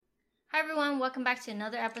Hi everyone, welcome back to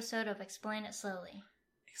another episode of Explain It Slowly.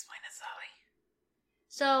 Explain it slowly.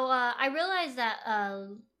 So I realized that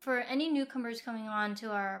for any newcomers coming on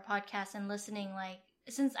to our podcast and listening,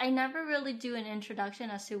 since I never really do an introduction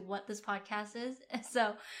as to what this podcast is,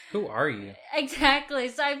 so Who are you? Exactly.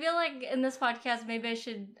 So I feel like in this podcast, maybe I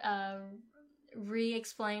should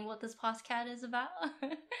re-explain what this podcast is about.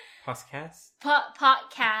 Podcast?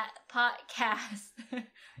 Podcast. Cat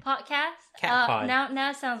pod. Now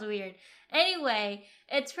it sounds weird. Anyway,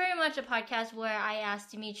 it's pretty much a podcast where I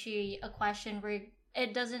ask Dimitri a question where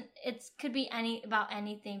it could be about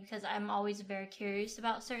anything because I'm always very curious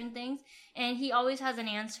about certain things and he always has an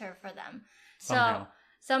answer for them.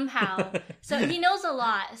 Somehow. So he knows a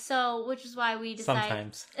lot. So, which is why we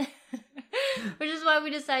decided. Sometimes. Which is why we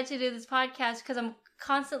decided to do this podcast because I'm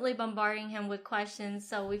constantly bombarding him with questions.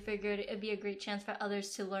 So we figured it'd be a great chance for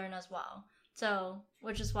others to learn as well. So,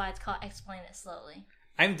 which is why it's called Explain It Slowly.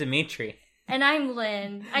 I'm Dimitri. And I'm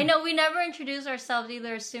Lynn. I know we never introduce ourselves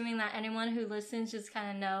either, assuming that anyone who listens just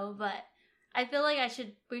kind of know. But I feel like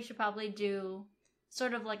we should probably do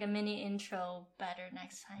sort of like a mini intro better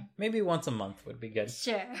next time. Maybe once a month would be good.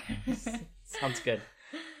 Sure. Sounds good.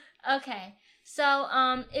 Okay. So,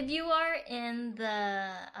 if you are in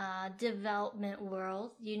the development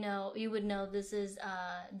world, you would know this is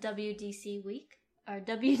WDC week or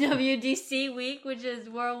WWDC week, which is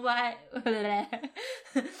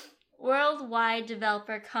Worldwide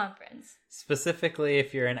Developer Conference. Specifically,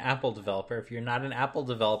 if you're an Apple developer. If you're not an Apple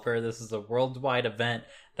developer, this is a worldwide event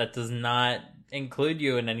that does not include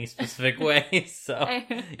you in any specific way. So,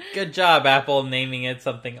 good job, Apple, naming it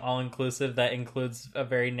something all-inclusive that includes a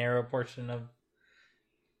very narrow portion of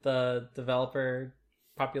the developer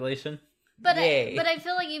population. But I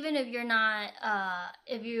feel like even if you're not,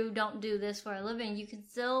 if you don't do this for a living, you can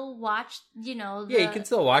still watch. You can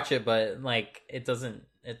still watch it, but it doesn't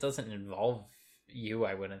involve you.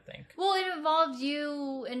 I wouldn't think. Well, it involves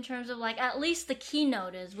you in terms of at least the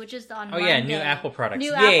keynote which is on Monday. Yeah, new Apple products.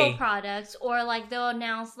 Apple products, or they'll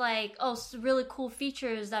announce really cool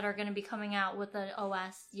features that are going to be coming out with the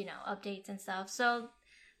OS, updates and stuff. So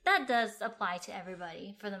that does apply to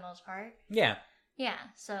everybody for the most part. Yeah. Yeah.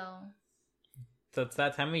 So it's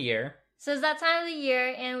that time of year. So it's that time of the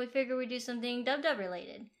year, and we figure we'd do something Dub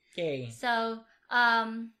related. Yay. So,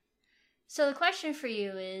 so the question for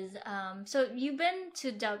you is, so you've been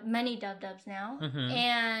to many Dubs now, mm-hmm.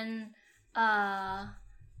 and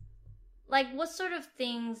what sort of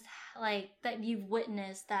things that you've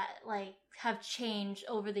witnessed that have changed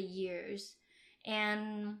over the years,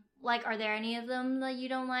 and are there any of them that you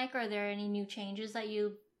don't like? Are there any new changes that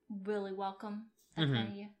you really welcome?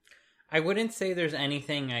 Mm-hmm. I wouldn't say there's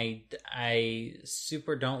anything I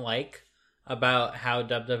super don't like about how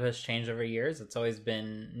Dub has changed over years. It's always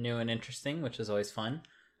been new and interesting, which is always fun.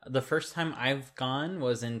 The first time I've gone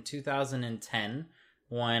was in 2010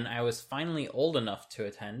 when I was finally old enough to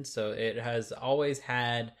attend. So it has always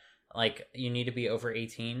had you need to be over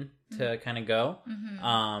 18 to kind of go.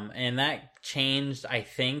 Mm-hmm. And that changed, I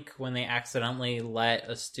think, when they accidentally let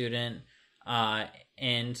a student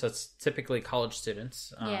in. So it's typically college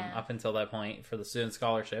students up until that point for the student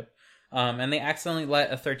scholarship. And they accidentally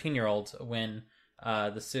let a 13-year-old win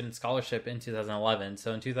the student scholarship in 2011.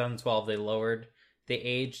 So in 2012, they lowered the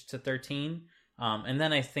age to 13. And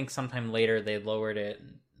then I think sometime later they lowered it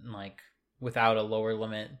without a lower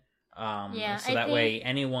limit. So that way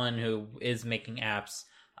anyone who is making apps,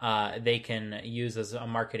 they can use as a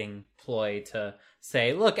marketing ploy to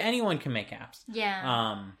say, look, anyone can make apps.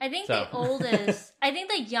 Yeah. I think the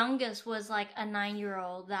youngest was a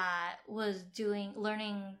 9-year-old that was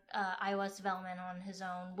learning iOS development on his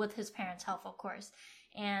own with his parents' help, of course.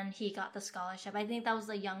 And he got the scholarship. I think that was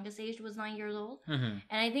the youngest age, was 9 years old. Mm-hmm.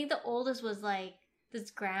 And I think the oldest was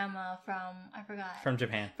this grandma from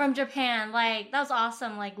Japan. That was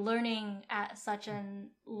awesome. Learning at such a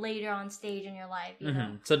later on stage in your life, you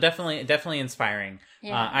know? So definitely inspiring.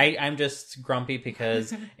 Yeah. I'm just grumpy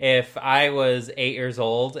because if I was 8 years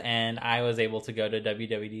old and I was able to go to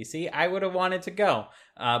WWDC, I would have wanted to go.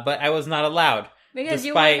 But I was not allowed. Because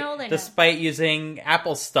you weren't old enough. Despite using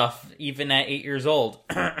Apple stuff even at 8 years old.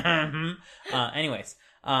 Anyways,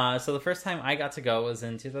 so the first time I got to go was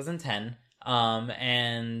in 2010.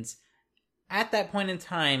 And at that point in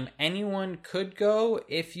time, anyone could go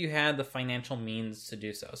if you had the financial means to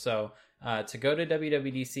do so. So, to go to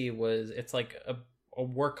WWDC it's like a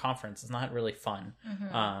work conference. It's not really fun.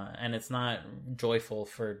 Mm-hmm. And it's not joyful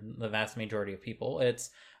for the vast majority of people. It's,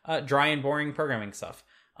 dry and boring programming stuff.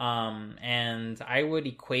 And I would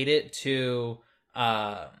equate it to,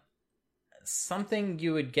 something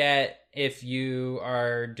you would get if you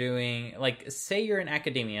are doing, like, say you're in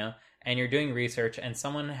academia and you're doing research and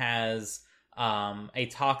someone has a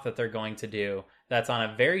talk that they're going to do that's on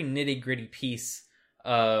a very nitty-gritty piece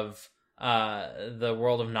of the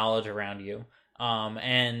world of knowledge around you.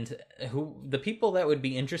 And the people that would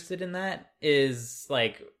be interested in that is,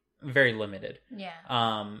 like, very limited.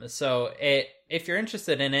 Yeah. So if you're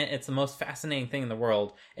interested in it, it's the most fascinating thing in the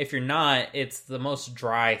world. If you're not, it's the most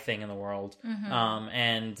dry thing in the world. Mm-hmm.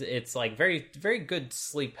 And it's like very, very good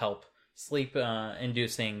sleep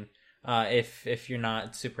inducing, if you're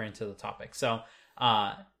not super into the topic. So,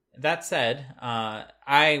 that said,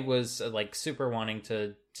 I was like super wanting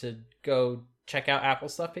to go check out Apple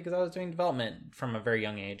stuff because I was doing development from a very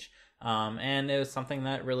young age. And it was something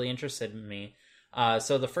that really interested me.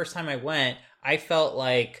 So the first time I went, I felt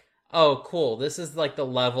like, oh, cool. This is like the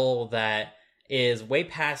level that is way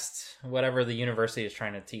past whatever the university is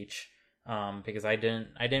trying to teach. Because I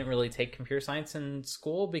didn't really take computer science in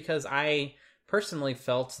school because I personally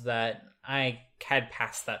felt that I had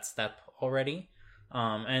passed that step already.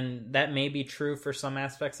 And that may be true for some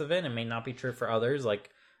aspects of it. It may not be true for others. Like,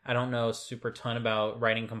 I don't know a super ton about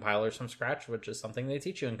writing compilers from scratch, which is something they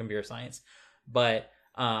teach you in computer science. But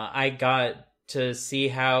I got to see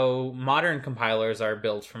how modern compilers are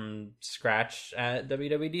built from scratch at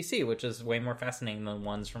WWDC, which is way more fascinating than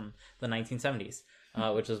ones from the 1970s,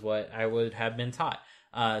 which is what I would have been taught.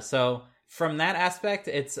 So from that aspect,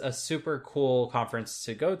 it's a super cool conference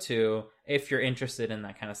to go to if you're interested in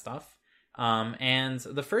that kind of stuff. And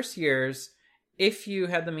the first years, if you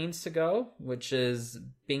had the means to go, which is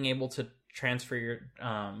being able to transfer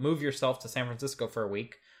move yourself to San Francisco for a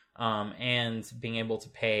week, and being able to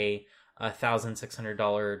pay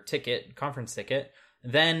 $1,600 conference ticket,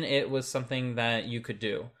 then it was something that you could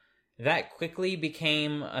do. That quickly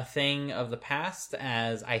became a thing of the past,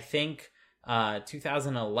 as I think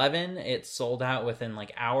 2011 it sold out within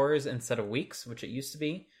like hours instead of weeks, which it used to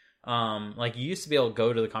be. Like, you used to be able to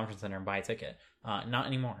go to the conference center and buy a ticket. Not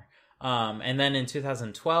anymore. And then in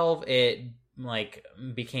 2012 it like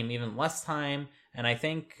became even less time, and I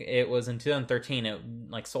think it was in 2013 it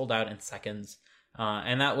like sold out in seconds.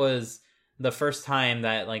 And that was the first time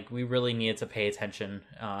that like we really needed to pay attention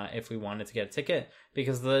if we wanted to get a ticket,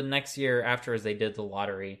 because the next year afterwards they did the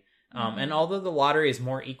lottery. And although the lottery is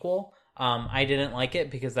more equal, I didn't like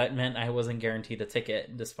it because that meant I wasn't guaranteed a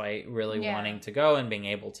ticket despite really wanting to go and being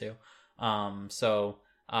able to. So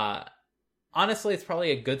honestly, it's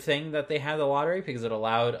probably a good thing that they had the lottery because it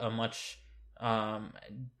allowed a much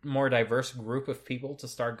more diverse group of people to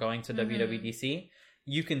start going to WWDC.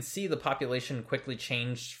 You can see the population quickly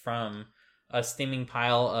changed from a steaming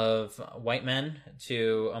pile of white men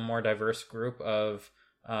to a more diverse group of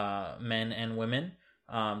men and women.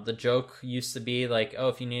 The joke used to be like, oh,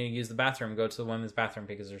 if you need to use the bathroom, go to the women's bathroom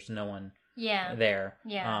because there's no one there.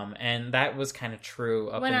 Yeah. And that was kind of true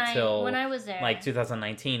up until when I was there, like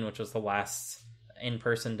 2019, which was the last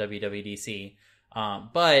in-person WWDC.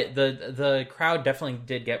 But the crowd definitely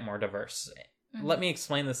did get more diverse. Let me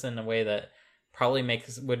explain this in a way that probably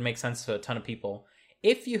would make sense to a ton of people.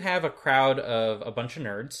 If you have a crowd of a bunch of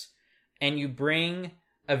nerds and you bring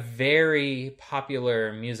a very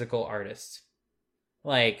popular musical artist,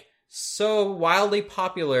 like so wildly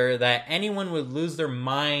popular that anyone would lose their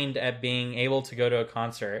mind at being able to go to a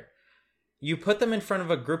concert, you put them in front of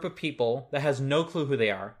a group of people that has no clue who they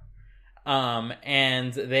are,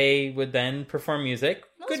 and they would then perform music.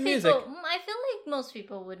 Music. I feel like most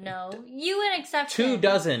people would know. You an exception. 2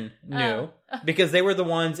 dozen knew because they were the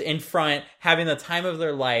ones in front having the time of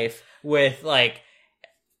their life with like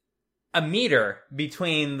a meter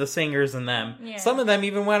between the singers and them. Yeah. Some of them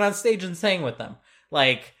even went on stage and sang with them.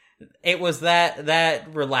 Like, it was that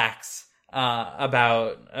relax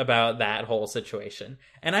about that whole situation.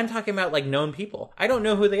 And I'm talking about like known people. I don't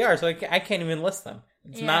know who they are, so I can't even list them.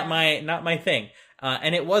 It's not my thing.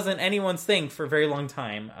 And it wasn't anyone's thing for a very long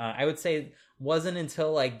time. I would say it wasn't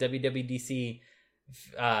until like WWDC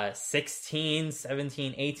 16,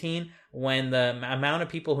 17, 18 when the amount of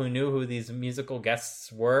people who knew who these musical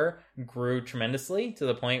guests were grew tremendously to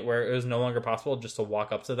the point where it was no longer possible just to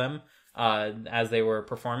walk up to them as they were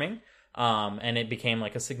performing. And it became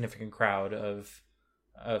like a significant crowd of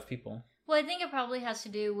people. Well, I think it probably has to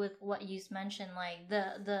do with what you mentioned, like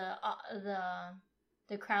the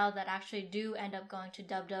crowd that actually do end up going to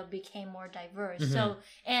Dub became more diverse. Mm-hmm. So,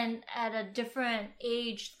 and at a different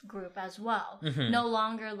age group as well. Mm-hmm. No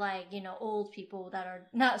longer like, old people that are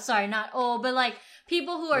not old, but like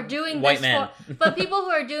people who are doing white men. But people who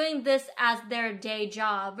are doing this as their day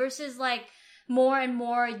job versus like more and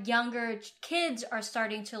more younger kids are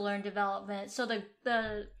starting to learn development. So the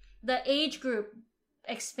the age group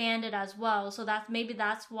expanded as well. So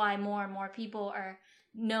that's why more and more people are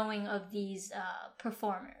knowing of these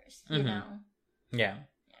performers, you know? Yeah.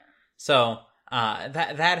 So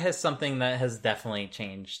that has something that has definitely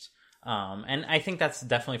changed. And I think that's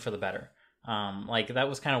definitely for the better. Like that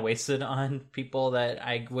was kind of wasted on people that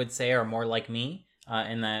I would say are more like me,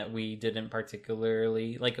 in that we didn't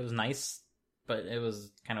particularly, like, it was nice, but it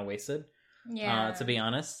was kind of wasted. Yeah. To be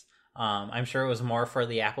honest. I'm sure it was more for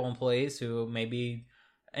the Apple employees who maybe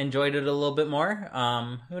enjoyed it a little bit more.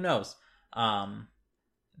 Who knows?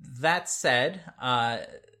 That said,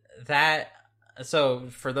 so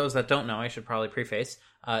for those that don't know, I should probably preface,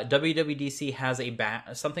 WWDC has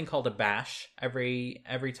something called a bash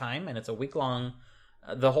every time, and it's a week long.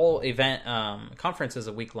 The whole event conference is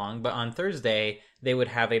a week long, but on Thursday they would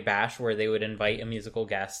have a bash where they would invite a musical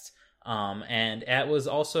guest, and it was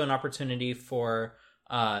also an opportunity for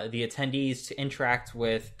the attendees to interact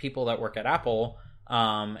with people that work at Apple,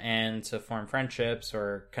 and to form friendships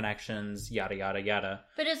or connections, yada yada yada.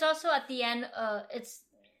 But it's also at the end. It's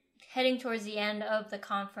heading towards the end of the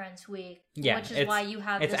conference week, which is why you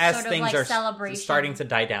have this sort of like celebration starting to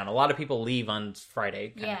die down. A lot of people leave on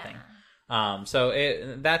Friday, kind of thing. So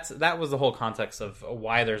that was the whole context of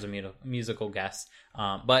why there's a musical guest.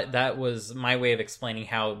 But that was my way of explaining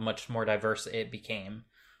how much more diverse it became.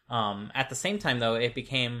 At the same time, though, it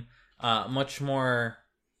became much more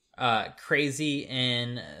crazy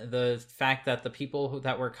in the fact that the people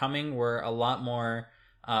that were coming were a lot more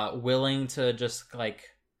willing to just like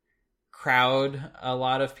crowd a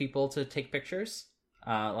lot of people to take pictures.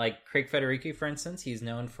 Like Craig Federighi, for instance, he's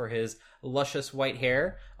known for his luscious white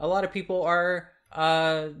hair. A lot of people are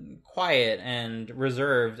quiet and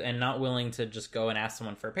reserved and not willing to just go and ask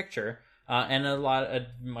someone for a picture. And a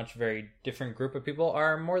much very different group of people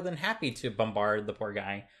are more than happy to bombard the poor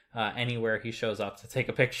guy anywhere he shows up to take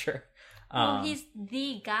a picture. Well, he's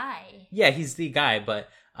the guy. Yeah, he's the guy, but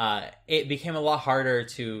it became a lot harder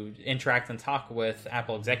to interact and talk with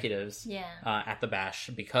Apple executives at the bash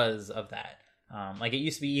because of that. Like, it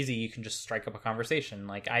used to be easy. You can just strike up a conversation.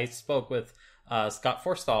 Like, I spoke with Scott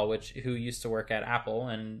Forstall, who used to work at Apple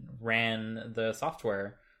and ran the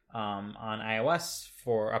software on iOS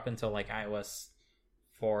for up until like iOS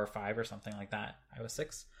 4 or 5 or something like that. iOS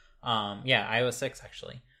 6. iOS 6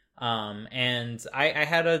 actually. And I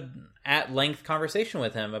had a at-length conversation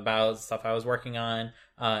with him about stuff I was working on,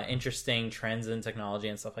 interesting trends in technology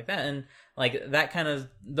and stuff like that. And like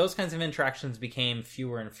those kinds of interactions became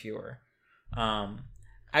fewer and fewer.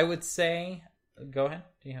 I would say, go ahead.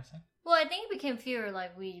 Do you have something? Well, I think it became fewer,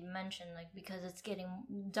 like we mentioned, like because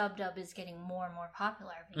Dub is getting more and more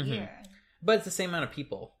popular every year. But it's the same amount of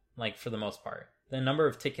people, like for the most part. The number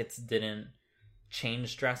of tickets didn't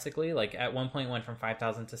change drastically. Like at one point went from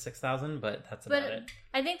 5,000 to 6,000, but that's about it.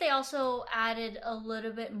 I think they also added a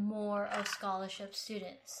little bit more of scholarship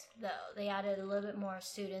students, though. They added a little bit more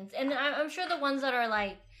students. And I'm sure the ones that are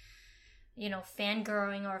like,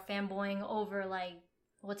 fangirling or fanboying over like,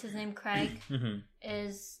 what's his name, Craig,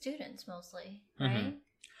 is students mostly, right?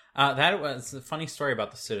 That was a funny story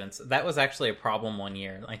about the students. That was actually a problem one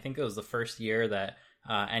year. I think it was the first year that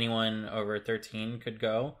anyone over 13 could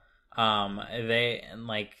go. They,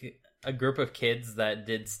 like, a group of kids that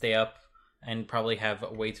did stay up and probably have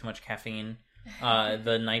way too much caffeine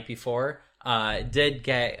the night before did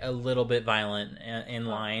get a little bit violent in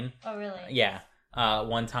line. Oh, really? Yeah,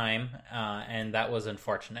 one time, and that was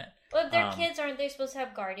unfortunate. Well, if they're kids, aren't they supposed to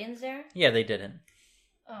have guardians there? Yeah, they didn't.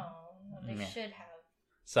 Oh, well, they should have.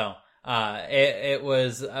 So, it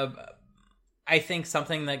was, I think,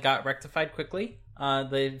 something that got rectified quickly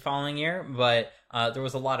the following year, but there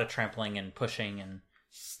was a lot of trampling and pushing and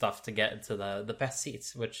stuff to get to the best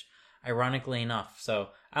seats, which, ironically enough, so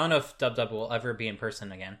I don't know if Dub will ever be in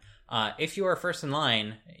person again. If you are first in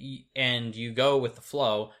line and you go with the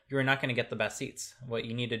flow, you're not going to get the best seats. What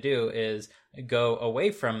you need to do is go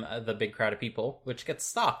away from the big crowd of people, which gets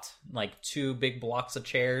stopped, like 2 big blocks of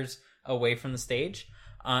chairs away from the stage,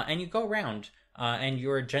 and you go around, and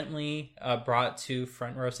you're gently brought to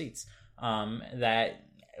front row seats that,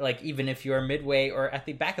 like, even if you're midway or at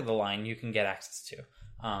the back of the line, you can get access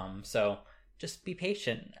to. So just be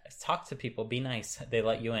patient, talk to people, be nice. They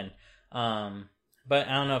let you in. But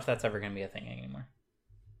I don't know if that's ever going to be a thing anymore.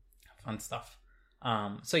 Fun stuff.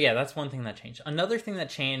 So yeah, that's one thing that changed. Another thing that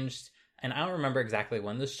changed, and I don't remember exactly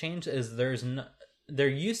when this changed, is there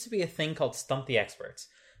used to be a thing called Stump the Experts,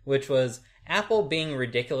 which was Apple being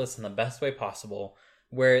ridiculous in the best way possible,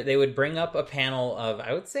 where they would bring up a panel of,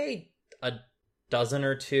 I would say, a dozen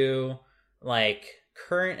or two, like,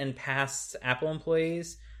 current and past Apple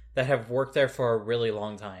employees that have worked there for a really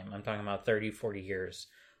long time. I'm talking about 30, 40 years.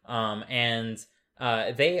 and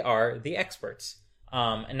they are the experts.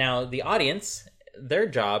 Now, the audience, their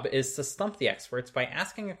job is to stump the experts by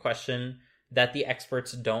asking a question that the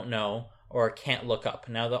experts don't know or can't look up.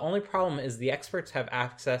 Now, the only problem is the experts have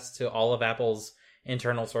access to all of Apple's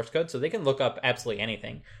internal source code, so they can look up absolutely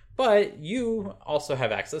anything. But you also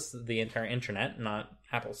have access to the entire internet, not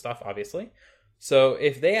Apple stuff, obviously. So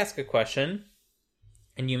if they ask a question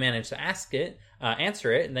and you manage to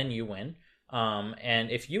answer it, then you win.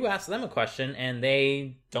 And if you ask them a question and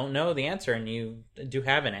they don't know the answer and you do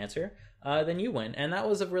have an answer, then you win. And that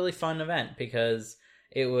was a really fun event because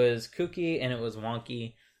it was kooky and it was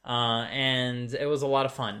wonky, and it was a lot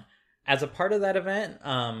of fun. As a part of that event,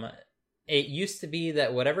 it used to be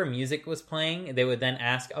that whatever music was playing, they would then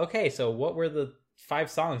ask, okay, so what were the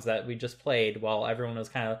 5 songs that we just played while everyone was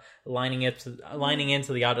kind of lining into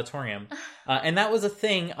the auditorium. And that was a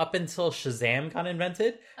thing up until Shazam got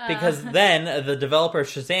invented, because then the developer of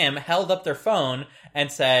Shazam held up their phone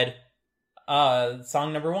and said,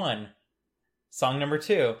 song number 1, song number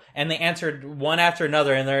 2, and they answered one after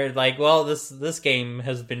another, and they're like, well, this game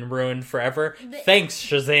has been ruined forever. Thanks,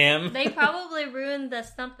 Shazam. They probably ruined the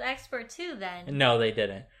Stump the Expert too then. No, they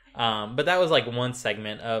didn't. But that was like one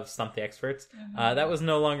segment of Stump the Experts. That was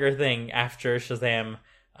no longer a thing after Shazam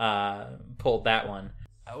pulled that one.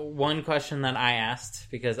 One question that I asked,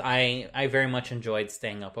 because I very much enjoyed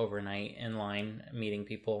staying up overnight in line, meeting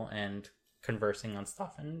people and conversing on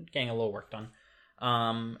stuff and getting a little work done.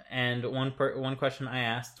 And one question I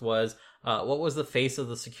asked was, what was the face of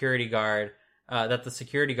the security guard that the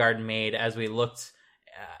security guard made as we looked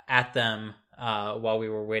at them while we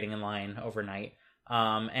were waiting in line overnight?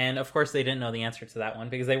 And of course they didn't know the answer to that one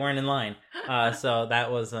because they weren't in line. So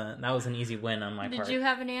that was an easy win on my part. Did you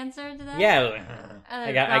have an answer to that? Yeah,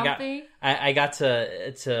 I got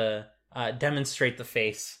to demonstrate the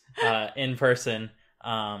face in person.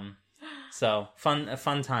 So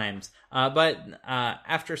fun times. But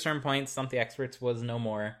after a certain point, Stump the Experts was no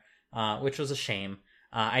more, which was a shame.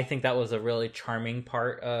 I think that was a really charming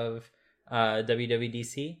part of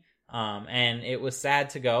WWDC. And it was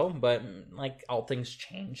sad to go, but like all things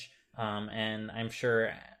change. And I'm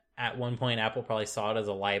sure at one point Apple probably saw it as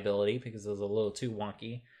a liability because it was a little too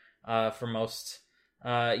wonky for most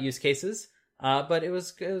use cases. But it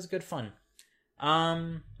was good fun.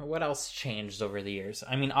 What else changed over the years?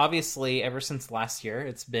 I mean, obviously, ever since last year,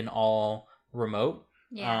 it's been all remote.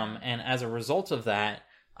 Yeah. And as a result of that,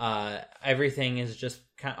 everything is just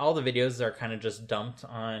all the videos are kind of just dumped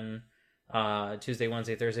on Tuesday,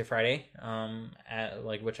 Wednesday, Thursday, Friday, at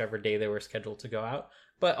like whichever day they were scheduled to go out.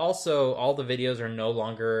 But also all the videos are no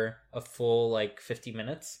longer a full like 50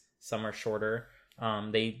 minutes. Some are shorter.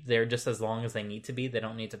 They're just as long as they need to be. They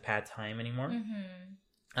don't need to pad time anymore.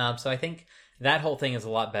 So I think that whole thing is a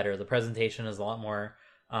lot better. The presentation is a lot more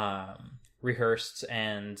rehearsed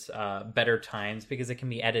and better times because it can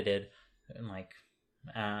be edited and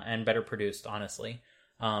and better produced, honestly.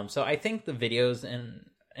 So I think the videos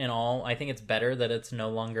in all, I think it's better that it's no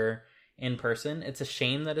longer in person. It's a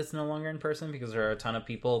shame that it's no longer in person because there are a ton of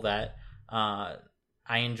people that I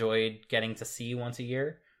enjoyed getting to see once a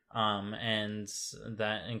year. And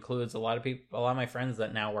that includes a lot of my friends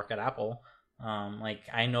that now work at Apple.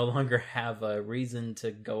 I no longer have a reason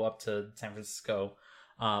to go up to San Francisco,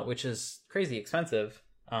 which is crazy expensive,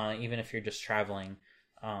 even if you're just traveling.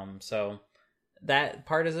 So that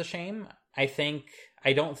part is a shame.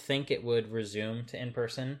 I don't think it would resume to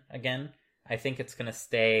in-person again. I think it's going to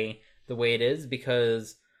stay the way it is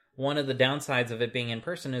because one of the downsides of it being in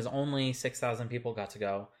person is only 6,000 people got to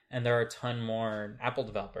go, and there are a ton more Apple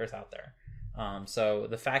developers out there. So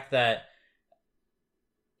the fact that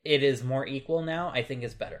it is more equal now, I think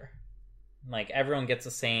is better. Like everyone gets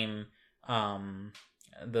the same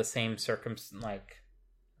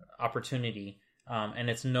opportunity, and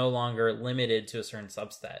it's no longer limited to a certain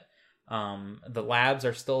subset. The labs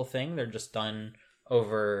are still a thing. They're just done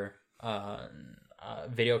over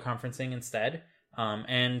video conferencing instead.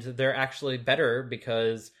 And they're actually better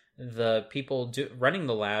because the people running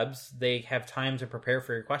the labs, they have time to prepare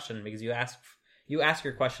for your question because you ask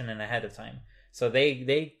your question in ahead of time. So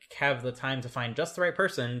they have the time to find just the right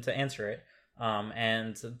person to answer it,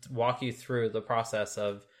 and to walk you through the process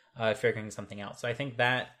of figuring something out. So I think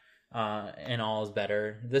that in all is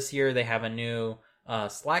better. This year they have a new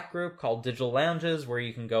Slack group called Digital Lounges where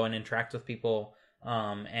you can go and interact with people,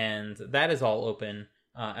 and that is all open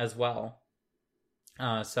as well.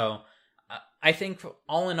 So I think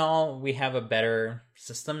all in all we have a better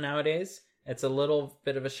system nowadays. It's a little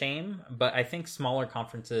bit of a shame, but I think smaller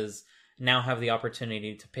conferences now have the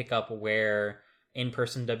opportunity to pick up where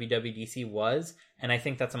in-person WWDC was. And I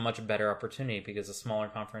think that's a much better opportunity because a smaller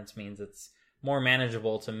conference means it's more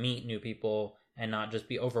manageable to meet new people and not just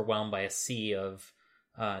be overwhelmed by a sea of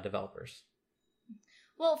developers.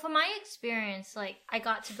 Well, from my experience, like, I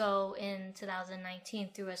got to go in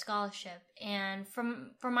 2019 through a scholarship, and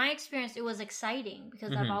from my experience, it was exciting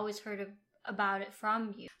because I've always heard about it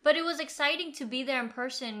from you. But it was exciting to be there in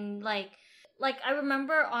person. Like I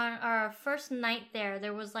remember on our first night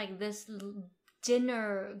there was like this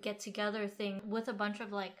dinner get-together thing with a bunch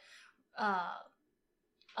of like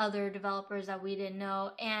other developers that we didn't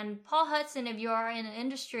know. And Paul Hudson, if you are in the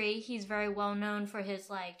industry, he's very well known for his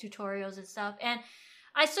like tutorials and stuff. And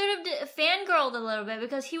I sort of fangirled a little bit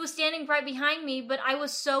because he was standing right behind me, but I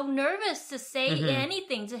was so nervous to say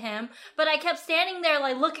anything to him. But I kept standing there,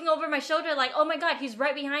 like, looking over my shoulder, like, oh my God, he's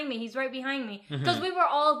right behind me. He's right behind me. Because we were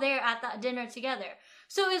all there at that dinner together.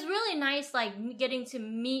 So it was really nice, like, getting to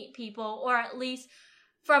meet people, or at least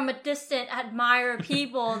from a distance admire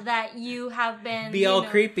people that you have been... Be all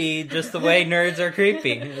creepy, just the way nerds are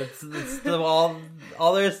creepy. It's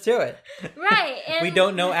all there is to it. Right. And... we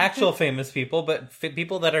don't know actual famous people, but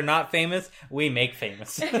people that are not famous, we make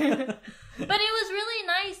famous. But it was really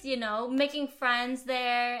nice, you know, making friends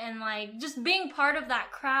there and, like, just being part of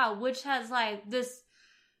that crowd, which has, like, this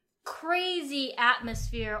crazy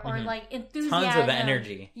atmosphere or, like, enthusiasm. Tons of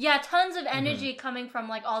energy. Yeah, tons of energy coming from,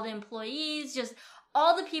 like, all the employees, just...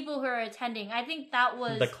 all the people who are attending. I think that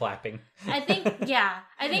was... the clapping. I think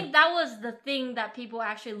that was the thing that people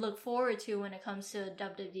actually look forward to when it comes to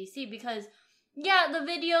WWDC, because, yeah, the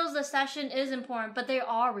videos, the session is important, but they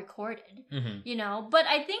are recorded, you know? But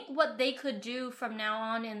I think what they could do from now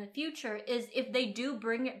on in the future is, if they do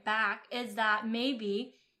bring it back, is that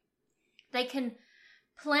maybe they can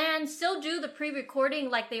still do the pre-recording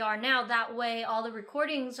like they are now. That way all the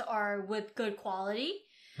recordings are with good quality.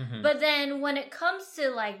 But then when it comes to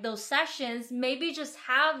like those sessions, maybe just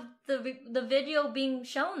have the video being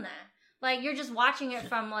shown there. Like you're just watching it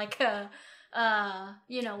from like a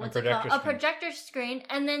projector screen,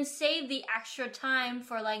 and then save the extra time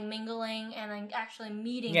for like mingling and like actually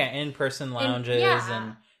meeting. Yeah, in-person lounges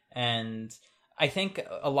and I think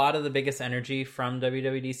a lot of the biggest energy from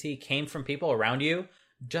WWDC came from people around you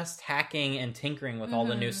just hacking and tinkering with all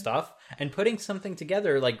the new stuff and putting something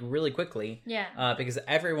together like really quickly. Yeah. Because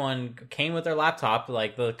everyone came with their laptop.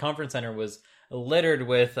 Like the conference center was littered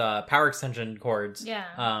with power extension cords.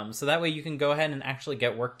 Yeah. So that way you can go ahead and actually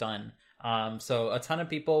get work done. So a ton of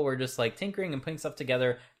people were just like tinkering and putting stuff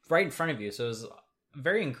together right in front of you. So it was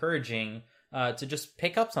very encouraging to just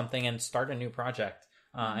pick up something and start a new project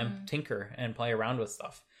and tinker and play around with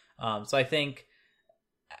stuff. So I think,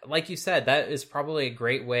 like you said, that is probably a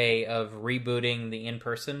great way of rebooting the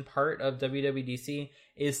in-person part of WWDC,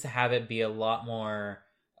 is to have it be a lot more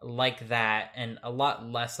like that and a lot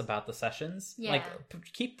less about the sessions. Yeah. Like,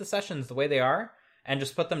 keep the sessions the way they are and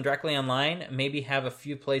just put them directly online. Maybe have a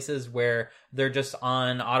few places where they're just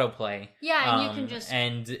on autoplay. Yeah, and you can just...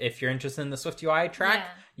 And if you're interested in the SwiftUI track,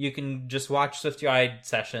 you can just watch SwiftUI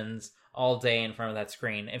sessions all day in front of that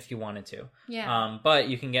screen if you wanted to. Yeah. But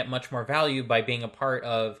you can get much more value by being a part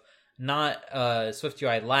of not a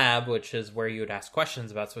SwiftUI lab, which is where you would ask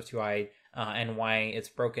questions about SwiftUI and why it's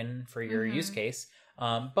broken for your use case.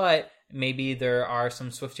 But maybe there are some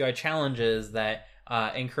SwiftUI challenges that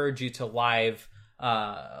encourage you to live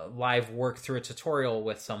work through a tutorial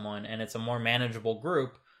with someone, and it's a more manageable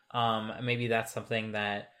group. Maybe that's something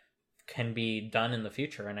that can be done in the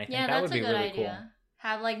future, and I think that would be really cool.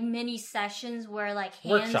 Have like mini sessions where like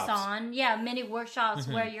hands-on, mini workshops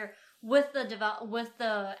where you're with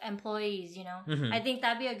the employees, you know. I think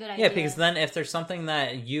that'd be a good idea. Yeah, because then if there's something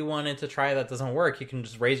that you wanted to try that doesn't work, you can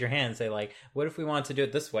just raise your hand and say like, "What if we want to do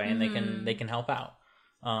it this way?" And they can help out.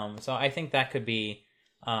 So I think that could be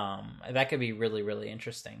really, really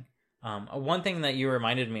interesting. One thing that you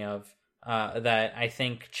reminded me of that I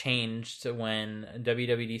think changed when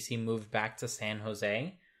WWDC moved back to San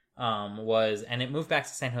Jose. It moved back to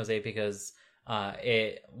San Jose because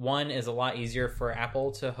it is a lot easier for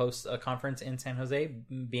Apple to host a conference in San Jose,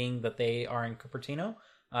 being that they are in Cupertino.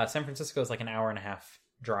 San Francisco is like an hour and a half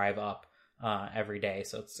drive up every day,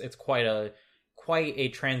 so it's quite a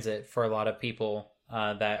transit for a lot of people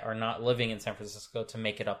that are not living in San Francisco to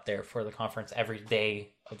make it up there for the conference every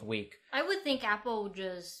day of the week. I would think Apple would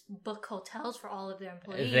just book hotels for all of their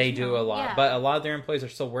employees. They do a lot, but a lot of their employees are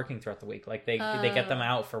still working throughout the week. Like they get them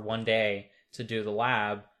out for one day to do the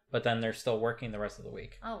lab, but then they're still working the rest of the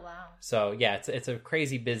week. Oh wow! So yeah, it's a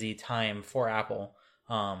crazy busy time for Apple.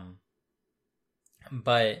 But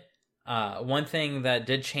one thing that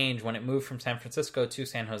did change when it moved from San Francisco to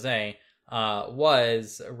San Jose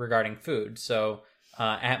was regarding food. So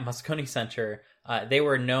at Moscone Center, they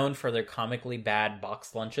were known for their comically bad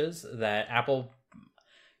box lunches that Apple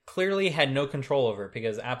clearly had no control over,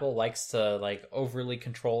 because Apple likes to like overly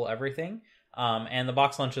control everything. And the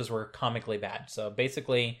box lunches were comically bad. So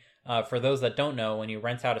basically, for those that don't know, when you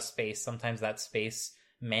rent out a space, sometimes that space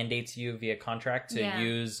mandates you via contract to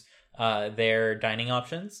use their dining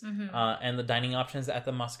options. And the dining options at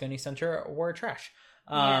the Moscone Center were trash.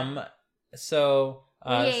 So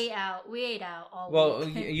we ate out all week. Well,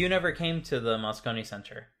 you never came to the Moscone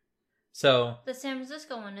Center. So the San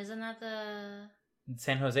Francisco one, isn't that the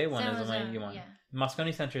San Jose one is the one you want. Yeah.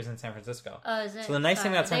 Moscone Center is in San Francisco. Oh, is it? So the nice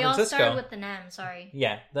thing about San Francisco... They all started with the NAM, sorry.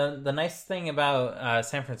 Yeah. The nice thing about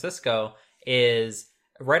San Francisco is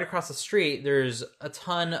right across the street, there's a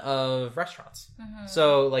ton of restaurants.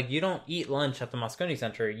 So, like, you don't eat lunch at the Moscone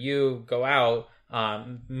Center. You go out,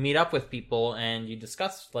 meet up with people, and you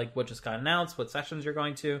discuss, like, what just got announced, what sessions you're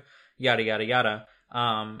going to, yada, yada, yada.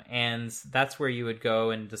 And that's where you would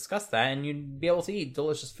go and discuss that, and you'd be able to eat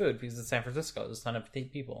delicious food, because it's San Francisco. There's a ton of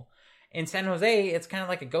people. In San Jose, it's kind of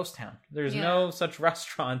like a ghost town. There's no such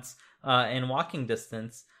restaurants in walking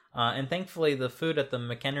distance. And thankfully, the food at the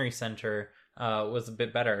McHenry Center was a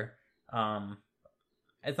bit better.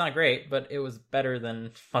 It's not great, but it was better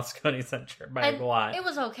than Moscone Center by a lot. It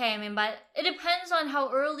was okay. I mean, but it depends on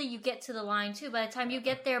how early you get to the line too. By the time you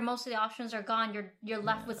get there, most of the options are gone. You're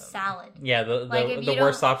left with salad. Yeah, the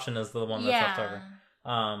worst option is the one that's left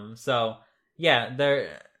over. So yeah,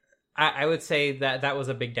 I would say that was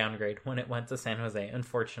a big downgrade when it went to San Jose,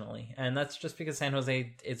 unfortunately, and that's just because San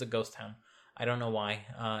Jose is a ghost town. I don't know why.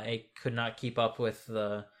 It could not keep up with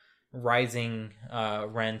the rising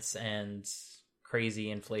rents and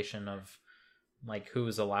crazy inflation of like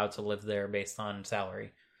who's allowed to live there based on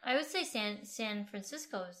salary. I would say San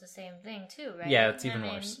Francisco is the same thing too, right? Yeah, it's even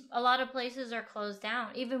worse. A lot of places are closed down,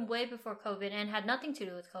 even way before COVID, and had nothing to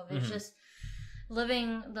do with COVID. It's just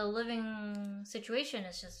the living situation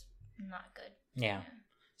is just not good. Yeah.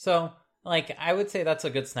 So, like, I would say that's a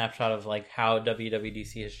good snapshot of, like, how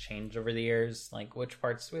WWDC has changed over the years. Like, which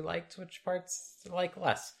parts we liked, which parts like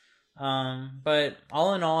less. But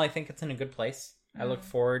all in all, I think it's in a good place. I look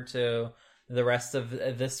forward to the rest of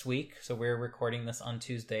this week. So we're recording this on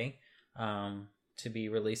Tuesday, to be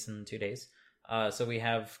released in 2 days. So we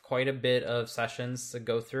have quite a bit of sessions to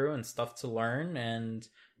go through and stuff to learn and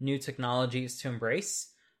new technologies to embrace.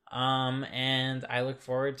 And I look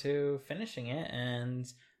forward to finishing it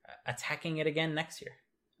and attacking it again next year.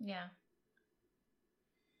 Yeah.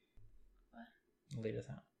 Lead us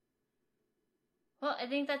out. Well, I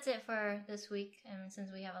think that's it for this week, and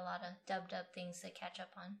since we have a lot of dub things to catch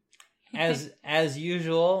up on. As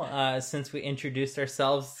usual, since we introduced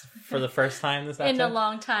ourselves for the first time this episode, in a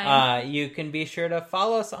long time, you can be sure to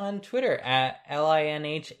follow us on Twitter at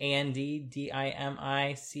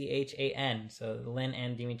LINHANDDIMICHAN. So Lin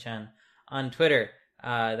and Dimi-chan on Twitter.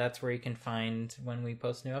 That's where you can find when we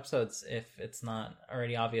post new episodes, if it's not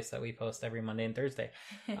already obvious that we post every Monday and Thursday.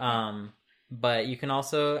 But you can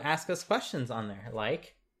also ask us questions on there,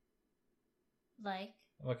 like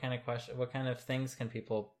what kind of things can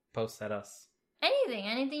people post at us?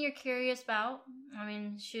 Anything you're curious about. I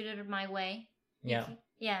mean, shoot it my way. Yeah.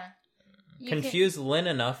 Confuse Lynn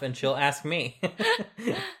enough and she'll ask me.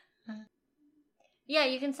 Yeah,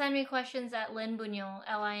 you can send me questions at Lynn Buñol,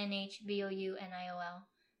 LINHBOUNIOL.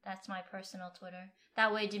 That's my personal Twitter.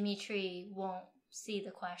 That way Dimitri won't see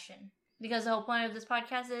the question. Because the whole point of this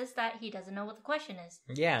podcast is that he doesn't know what the question is.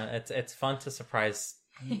 Yeah, it's fun to surprise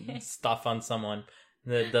stuff on someone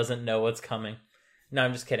that doesn't know what's coming. No,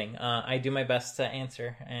 I'm just kidding. I do my best to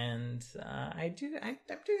answer, and I'm doing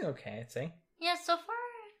okay, I'd say. Yeah, so far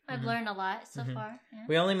I've learned a lot so far. Yeah.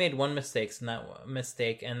 We only made one mistake,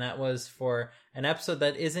 and that was for an episode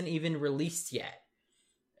that isn't even released yet.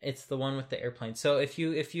 It's the one with the airplane. So if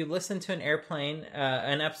you listen to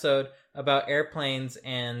an episode about airplanes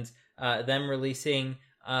and them releasing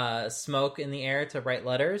smoke in the air to write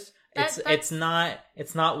letters, it's not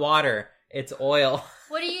water. It's oil.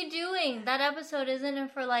 What are you doing? That episode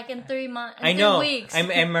isn't for like in 3 months. I know. 3 weeks.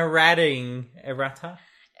 I'm errating. Errata?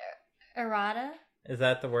 Is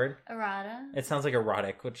that the word? Errata. It sounds like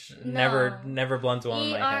erotic, which never blends well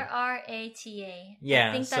in my head. ERRATA. Yeah,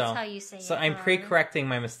 I think that's how you say it. So I'm pre-correcting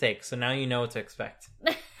my mistake, so now you know what to expect.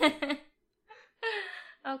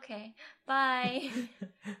 Okay. Bye.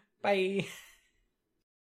 Bye.